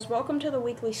welcome to the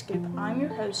Weekly Scoop. I'm your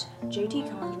host, JT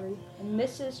Condry, and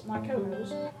this is my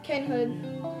co-host, Ken Hood.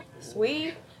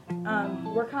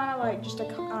 we're kind of like just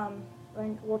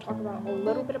we'll talk about a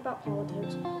little bit about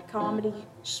politics, comedy,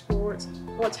 sports,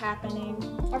 what's happening.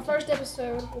 Our first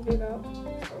episode will be about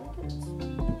politics.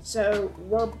 So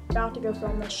we're about to go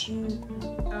film this.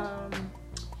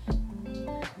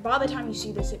 By the time you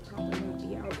see this, it probably won't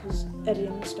be out because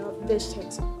editing and stuff. This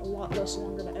takes a lot less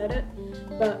longer to edit,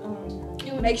 but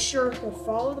make sure to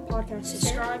follow the podcast,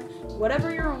 subscribe,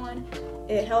 whatever you're on.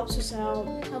 It helps us out.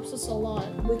 Helps us a lot.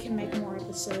 We can make more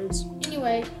episodes.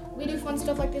 Anyway, we do fun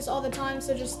stuff like this all the time,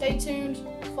 so just stay tuned,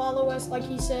 follow us like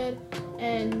he said,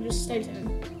 and just stay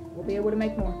tuned. We'll be able to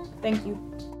make more. Thank you.